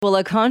Well,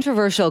 a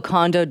controversial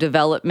condo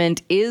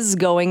development is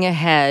going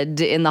ahead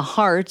in the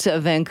heart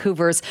of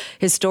Vancouver's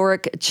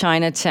historic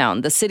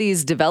Chinatown. The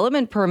city's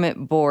Development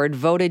Permit Board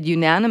voted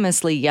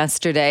unanimously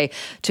yesterday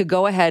to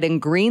go ahead and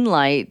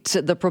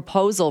greenlight the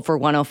proposal for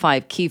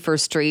 105 Kiefer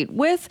Street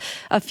with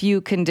a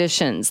few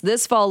conditions.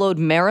 This followed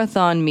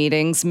marathon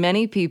meetings.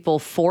 Many people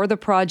for the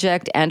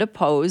project and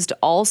opposed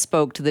all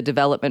spoke to the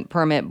Development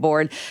Permit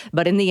Board.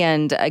 But in the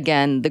end,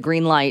 again, the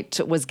green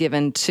light was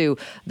given to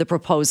the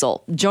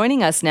proposal.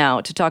 Joining us now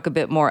to talk a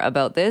bit more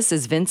about this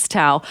is Vince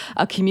Tao,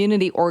 a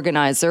community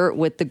organizer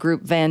with the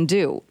group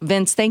Vandu.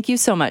 Vince, thank you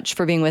so much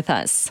for being with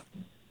us.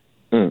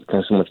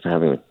 Thanks so much for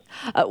having me.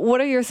 What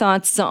are your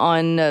thoughts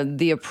on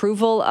the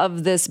approval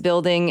of this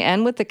building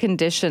and with the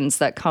conditions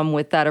that come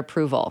with that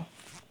approval?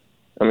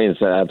 I mean,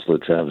 it's an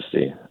absolute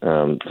travesty.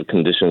 The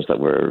conditions that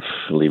were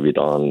levied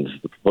on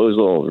the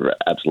proposal were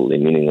absolutely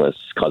meaningless,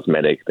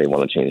 cosmetic. They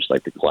want to change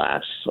like the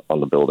glass on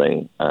the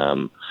building.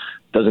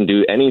 Doesn't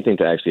do anything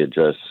to actually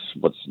address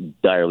what's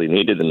direly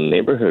needed in the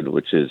neighborhood,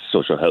 which is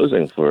social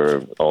housing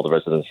for all the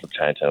residents of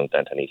Chinatown,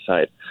 downtown East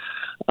Side.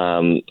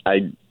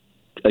 I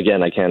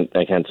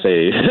can't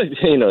say,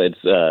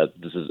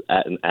 this is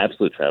an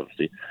absolute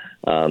travesty.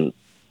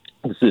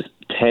 This is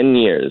 10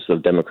 years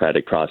of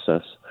democratic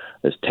process.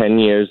 There's 10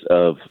 years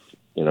of,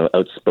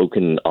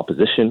 outspoken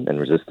opposition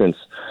and resistance,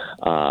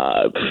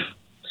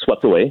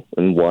 swept away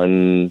in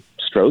one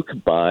stroke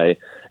by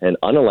an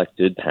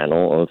unelected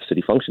panel of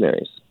city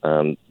functionaries.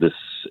 This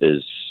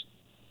is,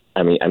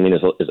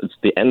 it's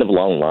the end of a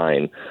long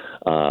line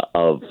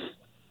of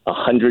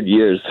 100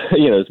 years.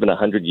 It's been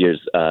 100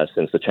 years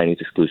since the Chinese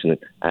Exclusion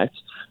Act.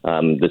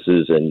 This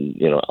is an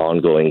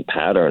ongoing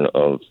pattern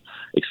of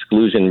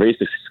exclusion, race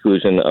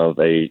exclusion of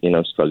a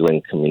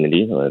struggling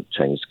community,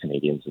 Chinese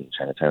Canadians in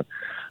Chinatown.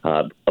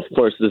 Of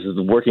course, this is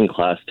the working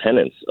class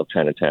tenants of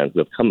Chinatown who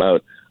have come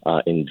out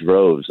in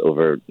droves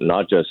over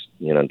not just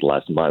the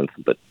last month,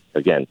 but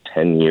again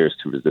 10 years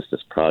to resist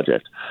this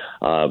project.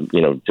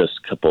 Just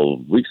a couple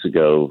of weeks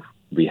ago,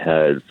 we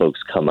had folks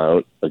come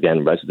out,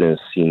 again,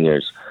 residents,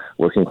 seniors,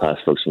 working class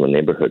folks from the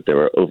neighborhood. There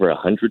were over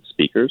 100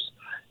 speakers,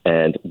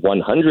 and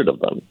 100 of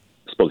them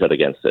spoke out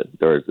against it.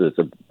 There's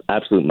an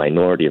absolute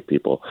minority of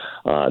people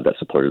that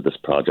supported this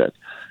project.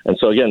 And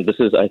so, again, this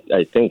is,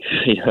 I think,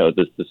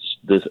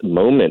 this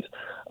moment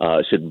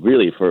should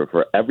really,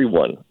 for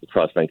everyone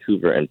across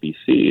Vancouver and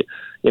BC,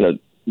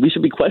 we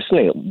should be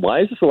questioning,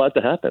 why is this allowed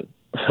to happen?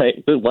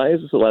 Right? But why is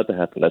this allowed to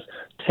happen? That's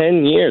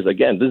 10 years.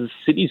 Again, this is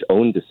city's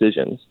own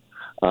decisions.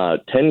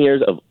 10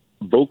 years of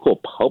vocal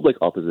public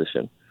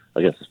opposition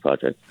against this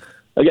project.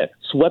 Again,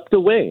 swept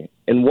away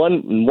in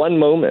one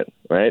moment,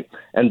 right?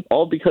 And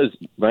all because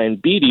Ryan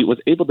Beatty was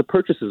able to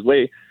purchase his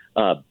way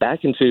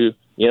back into,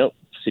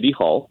 City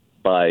Hall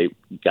by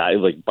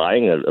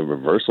buying a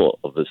reversal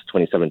of this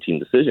 2017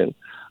 decision.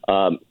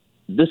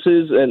 This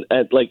is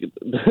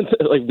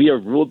we are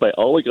ruled by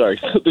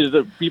oligarchs.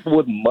 There's people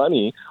with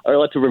money are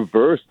allowed to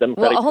reverse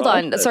democratic. Well, hold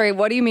process. on. Sorry,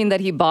 what do you mean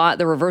that he bought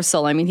the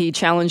reversal? I mean, he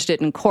challenged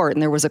it in court,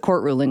 and there was a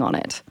court ruling on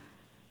it.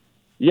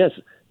 Yes.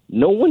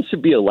 No one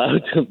should be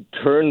allowed to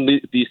turn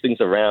these things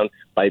around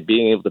by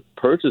being able to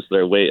purchase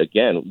their way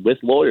again with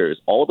lawyers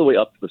all the way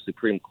up to the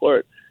Supreme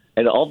Court,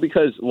 and all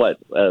because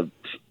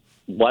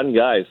one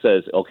guy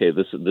says, okay,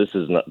 this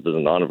is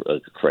not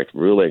a correct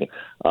ruling.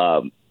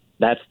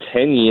 That's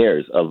 10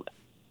 years of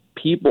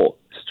people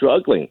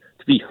struggling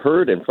to be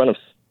heard in front of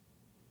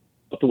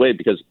the way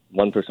because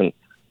one person,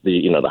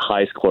 the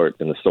highest court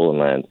in the stolen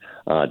land,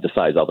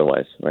 decides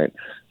otherwise, right?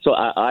 So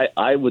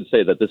I would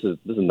say that this is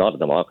not a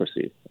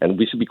democracy, and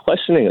we should be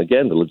questioning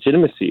again the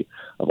legitimacy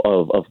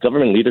of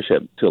government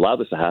leadership to allow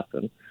this to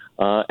happen,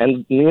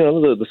 and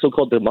the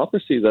so-called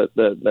democracy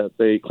that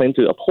they claim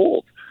to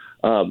uphold.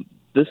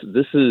 This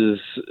is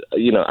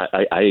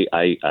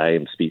I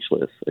am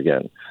speechless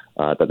again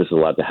that this is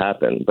allowed to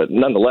happen, but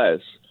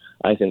nonetheless,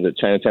 I think that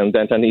Chinatown,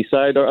 downtown East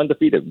Side are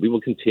undefeated. We will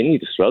continue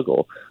to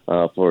struggle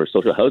for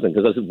social housing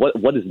because that's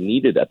what is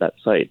needed at that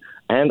site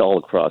and all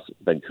across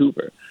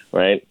Vancouver,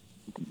 right?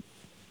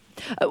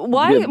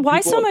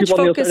 Why so much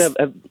focus,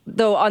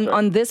 though,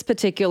 on this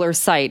particular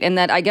site? And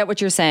that I get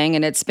what you're saying,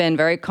 and it's been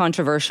very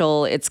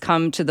controversial. It's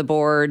come to the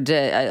board,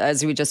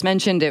 as we just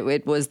mentioned,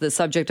 it was the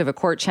subject of a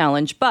court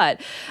challenge.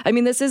 But, I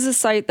mean, this is a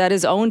site that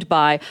is owned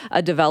by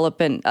a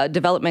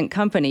development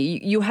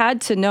company. You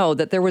had to know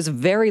that there was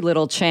very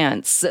little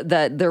chance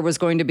that there was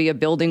going to be a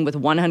building with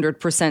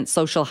 100%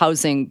 social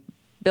housing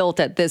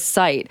built at this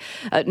site,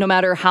 no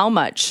matter how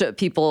much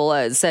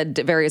people said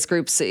various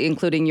groups,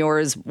 including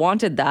yours,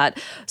 wanted that.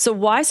 So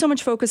why so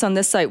much focus on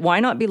this site?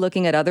 Why not be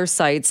looking at other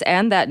sites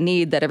and that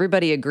need that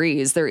everybody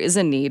agrees there is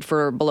a need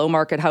for below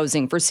market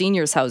housing, for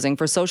seniors housing,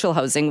 for social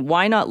housing?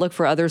 Why not look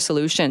for other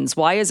solutions?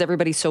 Why is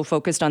everybody so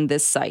focused on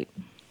this site?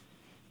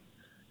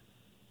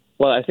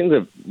 Well, I think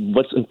that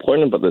what's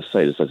important about this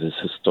site is that its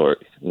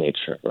historic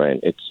nature, right?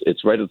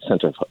 It's right at the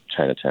center of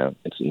Chinatown.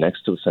 It's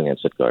next to the Sun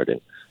Yat-sen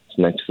Garden. It's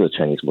next to the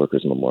Chinese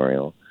Workers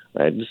Memorial,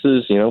 right? This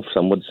is,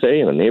 some would say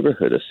in a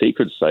neighborhood, a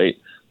sacred site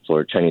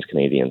for Chinese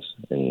Canadians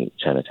in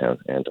Chinatown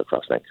and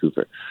across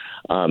Vancouver.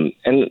 And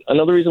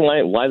another reason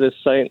why this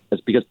site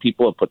is because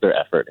people have put their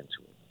effort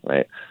into it,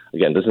 right?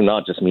 Again, this is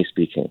not just me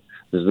speaking.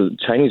 This is the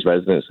Chinese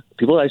residents.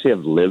 People actually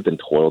have lived and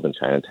toiled in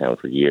Chinatown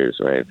for years,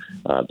 right?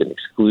 Been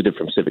excluded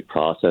from civic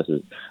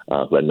processes,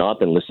 who have not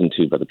been listened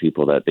to by the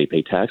people that they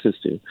pay taxes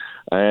to.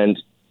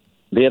 And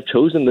they have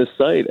chosen this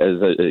site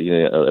as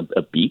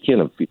a beacon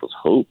of people's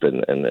hope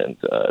and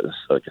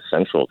like a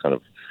central kind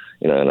of,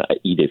 an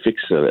idée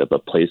fixe, a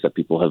place that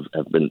people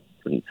have been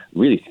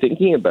really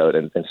thinking about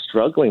and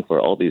struggling for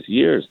all these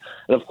years.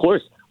 And of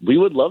course, we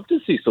would love to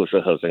see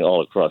social housing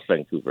all across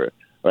Vancouver,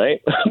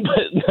 right?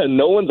 But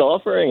no one's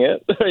offering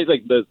it, right?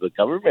 Like the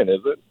government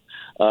isn't.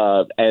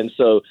 And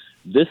so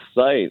this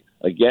site,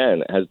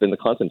 again, has been the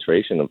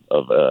concentration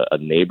of a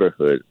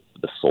neighborhood,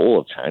 the soul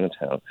of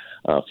Chinatown,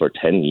 for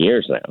 10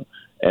 years now.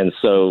 And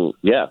so,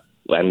 yeah,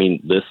 I mean,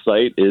 this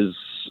site is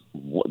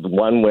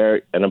one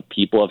where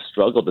people have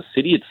struggled. The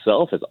city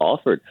itself has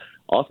offered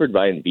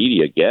by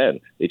NVIDIA, again,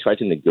 they tried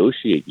to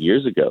negotiate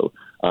years ago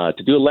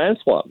to do a land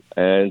swap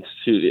and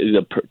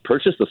to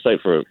purchase the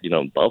site for,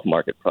 above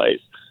market price.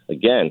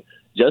 Again,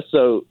 just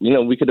so,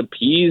 we could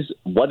appease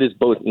what is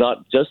both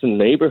not just a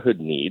neighborhood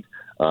need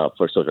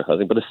for social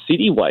housing, but a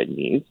citywide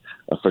need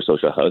for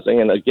social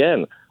housing. And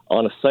again,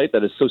 on a site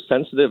that is so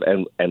sensitive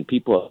and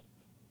people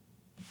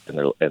and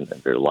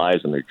their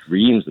lives and their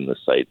dreams in the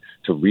site,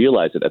 to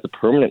realize it as a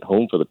permanent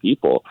home for the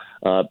people,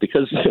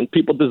 because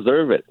people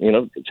deserve it.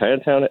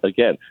 Chinatown,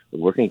 again, the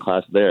working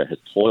class there has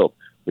toiled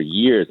for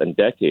years and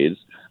decades,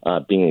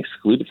 being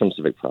excluded from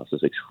civic process,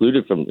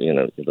 excluded from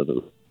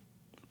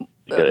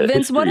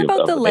Vince, what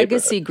about the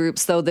legacy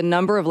groups, though? The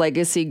number of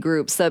legacy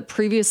groups that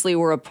previously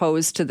were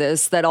opposed to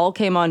this, that all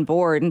came on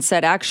board and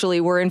said, actually,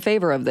 we're in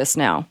favor of this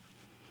now.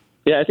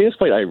 Yeah, I think it's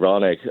quite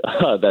ironic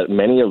that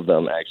many of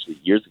them actually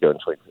years ago in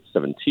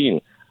 2017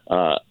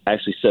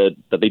 actually said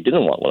that they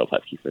didn't want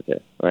 105 Kiefer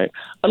there, right?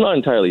 I'm not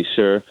entirely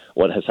sure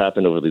what has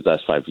happened over these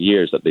last 5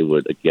 years that they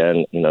would,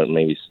 again,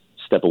 maybe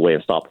step away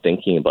and stop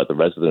thinking about the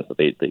residents that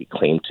they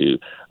claim to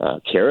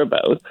care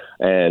about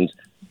and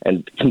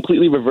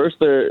completely reverse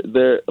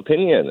their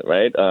opinion,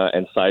 right,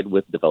 and side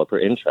with developer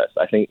interests.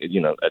 I think,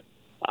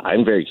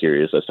 I'm very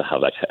curious as to how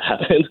that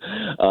happened.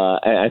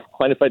 And I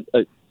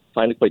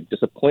find it quite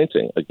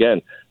disappointing,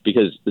 again,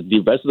 because the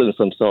residents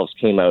themselves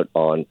came out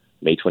on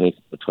May 26th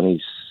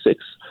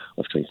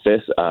or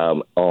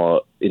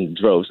 25th in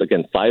droves.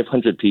 Again,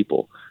 500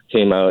 people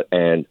came out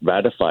and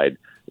ratified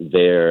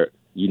their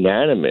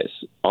unanimous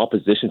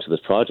opposition to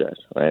this project,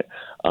 right?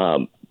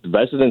 The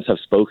residents have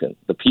spoken.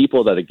 The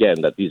people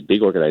that these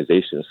big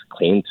organizations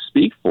claim to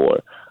speak for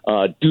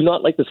do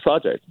not like this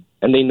project,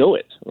 and they know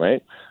it,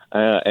 right?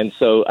 And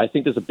so I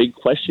think there's a big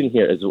question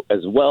here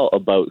as well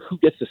about who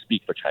gets to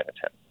speak for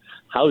Chinatown.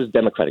 How does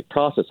democratic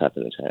process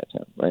happen in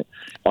Chinatown, right?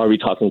 Are we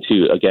talking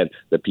to, again,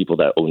 the people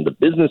that own the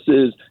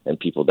businesses and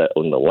people that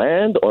own the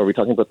land, or are we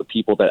talking about the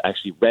people that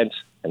actually rent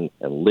and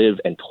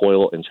live and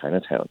toil in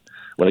Chinatown?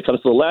 When it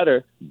comes to the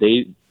latter,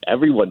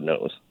 everyone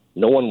knows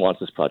no one wants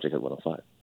this project at 105.